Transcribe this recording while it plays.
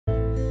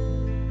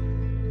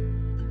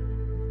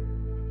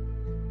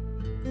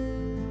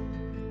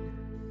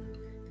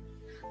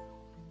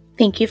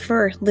Thank you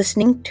for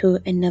listening to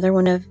another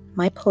one of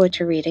my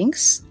poetry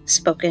readings,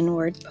 spoken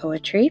word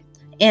poetry,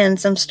 and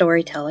some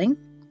storytelling.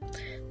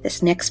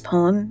 This next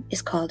poem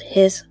is called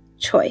His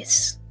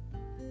Choice.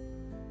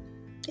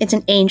 It's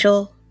an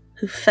angel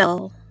who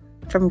fell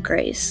from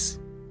grace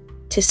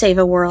to save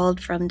a world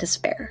from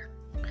despair.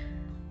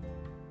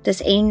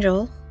 This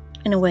angel,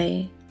 in a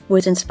way,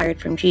 was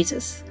inspired from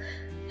Jesus,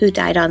 who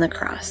died on the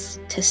cross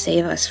to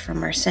save us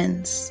from our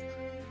sins.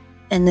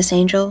 And this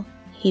angel,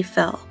 he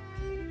fell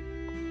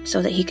so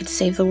that he could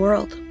save the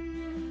world.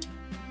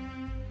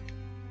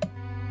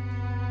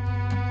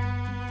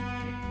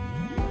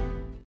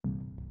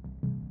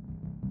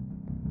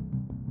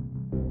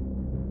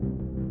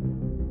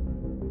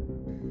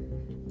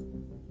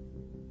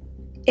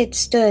 It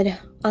stood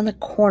on the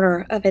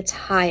corner of its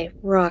high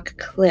rock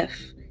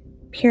cliff,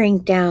 peering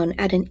down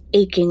at an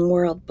aching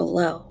world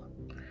below.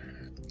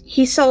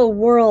 He saw a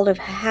world of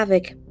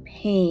havoc,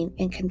 pain,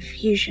 and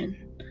confusion.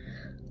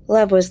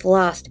 Love was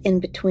lost in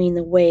between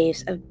the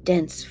waves of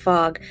dense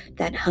fog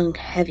that hung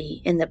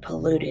heavy in the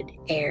polluted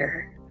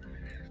air.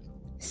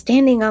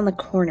 Standing on the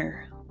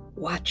corner,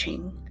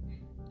 watching,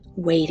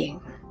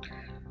 waiting,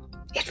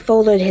 it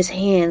folded his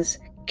hands,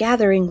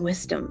 gathering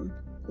wisdom,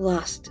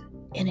 lost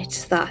in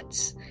its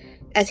thoughts,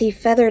 as he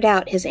feathered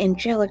out his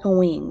angelic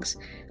wings,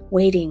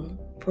 waiting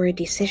for a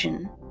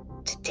decision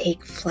to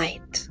take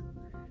flight.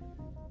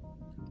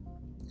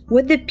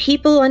 Would the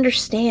people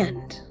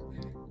understand?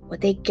 Would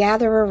they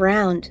gather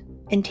around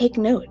and take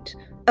note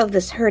of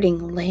this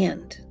hurting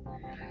land?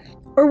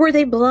 Or were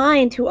they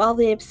blind to all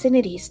the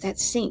obscenities that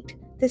sink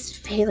this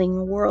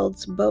failing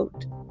world's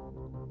boat?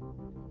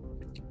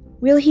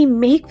 Will he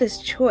make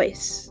this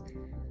choice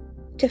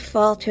to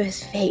fall to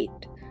his fate,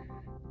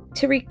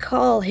 to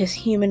recall his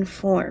human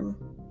form,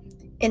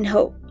 in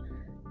hope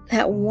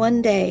that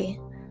one day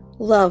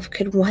love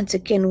could once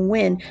again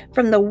win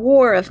from the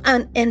war of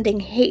unending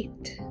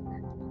hate?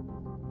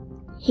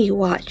 He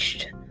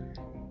watched.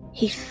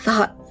 He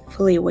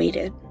thoughtfully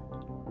waited.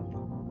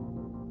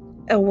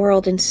 A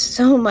world in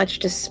so much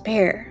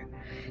despair,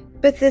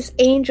 but this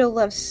angel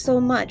loved so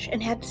much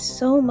and had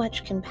so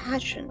much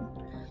compassion.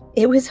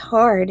 It was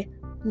hard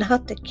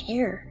not to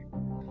care.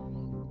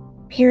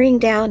 Peering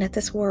down at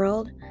this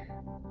world,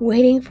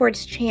 waiting for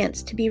its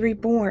chance to be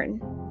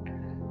reborn,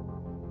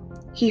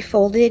 he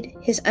folded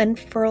his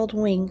unfurled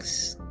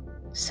wings,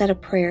 said a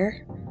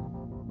prayer,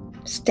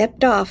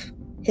 stepped off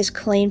his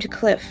claimed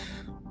cliff,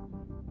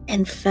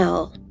 and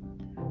fell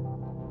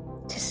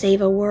to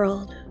save a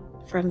world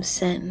from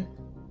sin.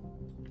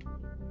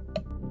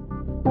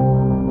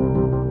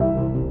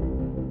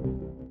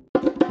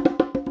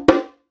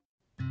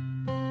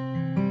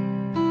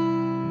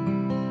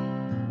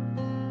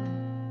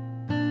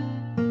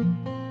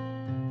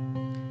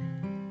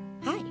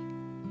 Hi,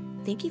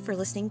 thank you for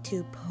listening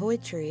to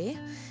Poetry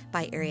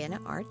by Ariana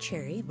R.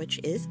 Cherry, which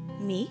is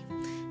me.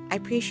 I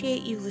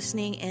appreciate you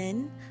listening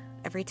in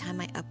every time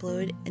I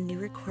upload a new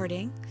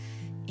recording,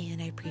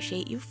 and I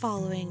appreciate you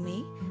following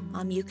me.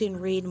 You can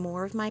read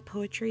more of my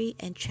poetry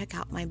and check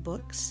out my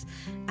books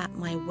at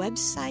my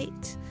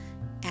website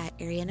at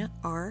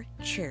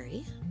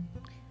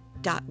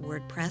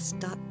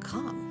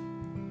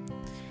arianarcherry.wordpress.com.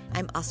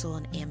 I'm also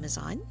on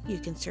Amazon. You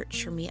can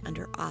search for me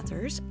under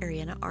authors,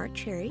 Ariana R.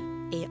 Cherry,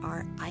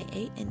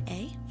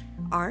 Ariana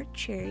R.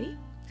 Cherry.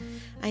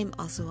 I am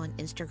also on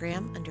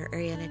Instagram under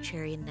Ariana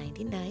Cherry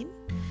 99,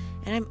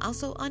 and I'm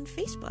also on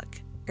Facebook,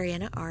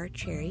 Ariana R.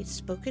 Cherry,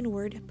 spoken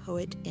word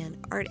poet and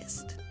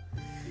artist.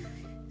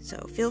 So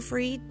feel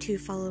free to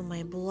follow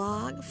my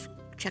blog,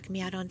 check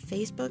me out on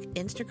Facebook,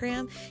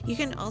 Instagram. You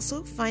can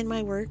also find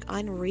my work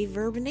on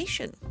Reverb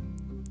Nation.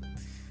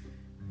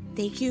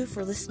 Thank you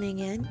for listening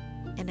in,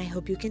 and I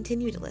hope you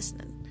continue to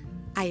listen.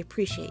 I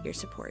appreciate your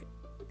support.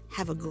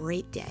 Have a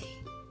great day.